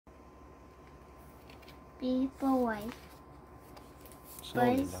be polite.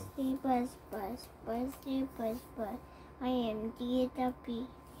 Slowly lang. Buzz. I am the bee.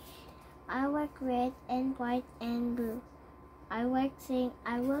 I like red and white and blue. I like saying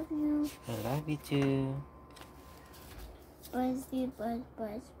I love you. I love you too. Buzz.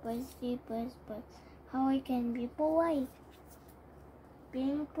 How I can be polite.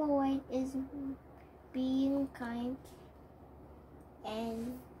 Being polite is being kind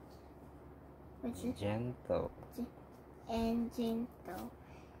and Gentle. and gentle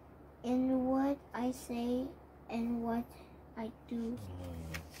in what I say and what I do.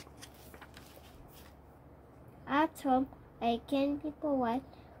 At home, I can be polite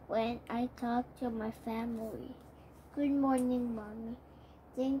when I talk to my family. Good morning, Mommy.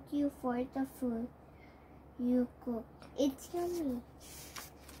 Thank you for the food you cooked. It's yummy.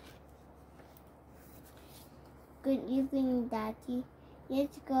 Good evening, Daddy.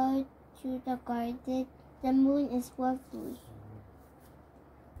 Let's go to the garden. The moon is lovely.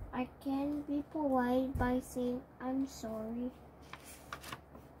 I can be polite by saying I'm sorry.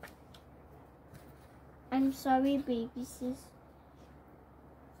 I'm sorry, baby sis.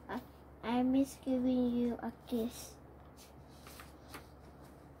 I miss giving you a kiss.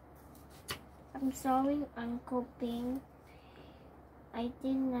 I'm sorry, Uncle Ping. I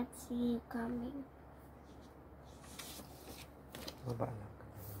did not see you coming. Baba lang.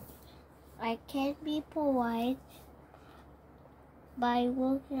 I can be polite by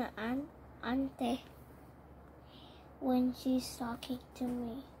looking at Auntie when she's talking to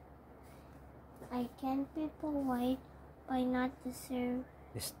me. I can be polite by not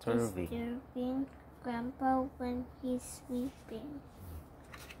disturbing Grandpa when he's sleeping.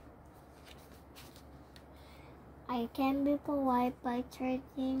 I can be polite by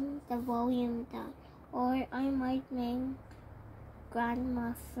turning the volume down, or I might make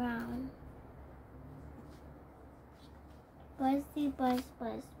Grandma frown. Buzz.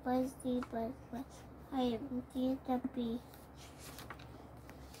 I am the bee.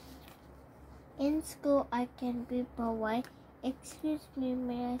 In school, I can be polite. Excuse me,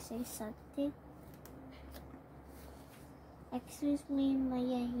 may I say something? Excuse me,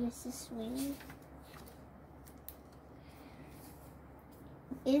 may I use the swing?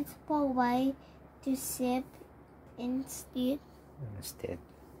 It's polite to sip instead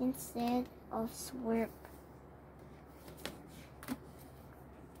of slurp.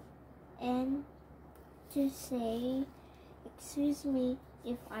 And to say, excuse me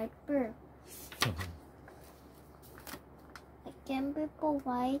if I burp. I can be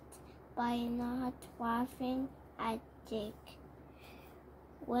polite by not laughing at Jake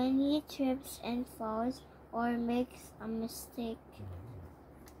when he trips and falls or makes a mistake.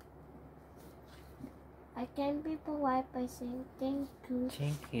 I can be polite by saying thank you.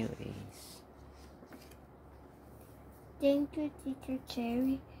 Thank you, Ace. Thank you, Teacher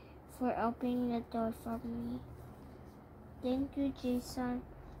Cherry, for opening the door for me. Thank you, Jason,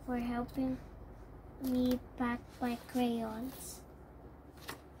 for helping me pack my crayons.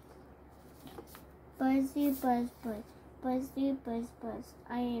 Buzz.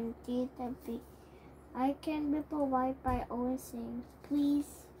 I am the bee. I can be polite by always saying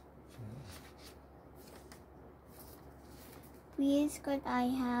please. Please, could I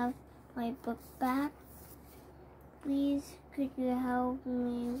have my book back? Please, could you help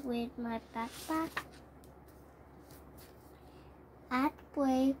me with my backpack? At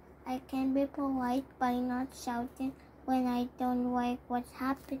play, I can be polite by not shouting when I don't like what's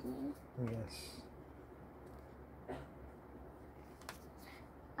happening. Yes.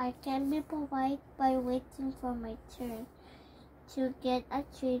 I can be polite by waiting for my turn to get a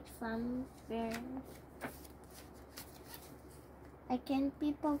treat from Vern. I can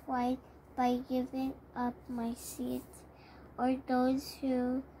be polite by giving up my seat or those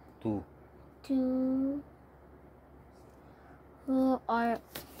who are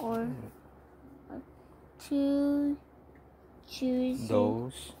to choose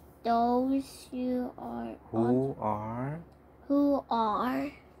Those who are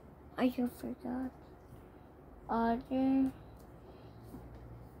I forgot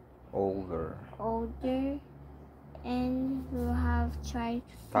older and who have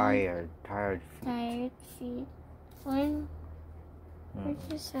tired feet. When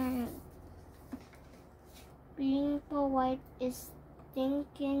being polite is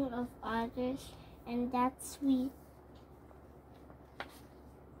thinking of others, and that's sweet.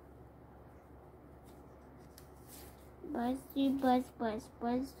 Buzz.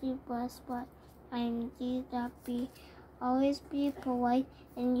 I'm the bee. Always be polite,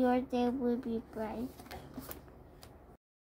 and your day will be bright.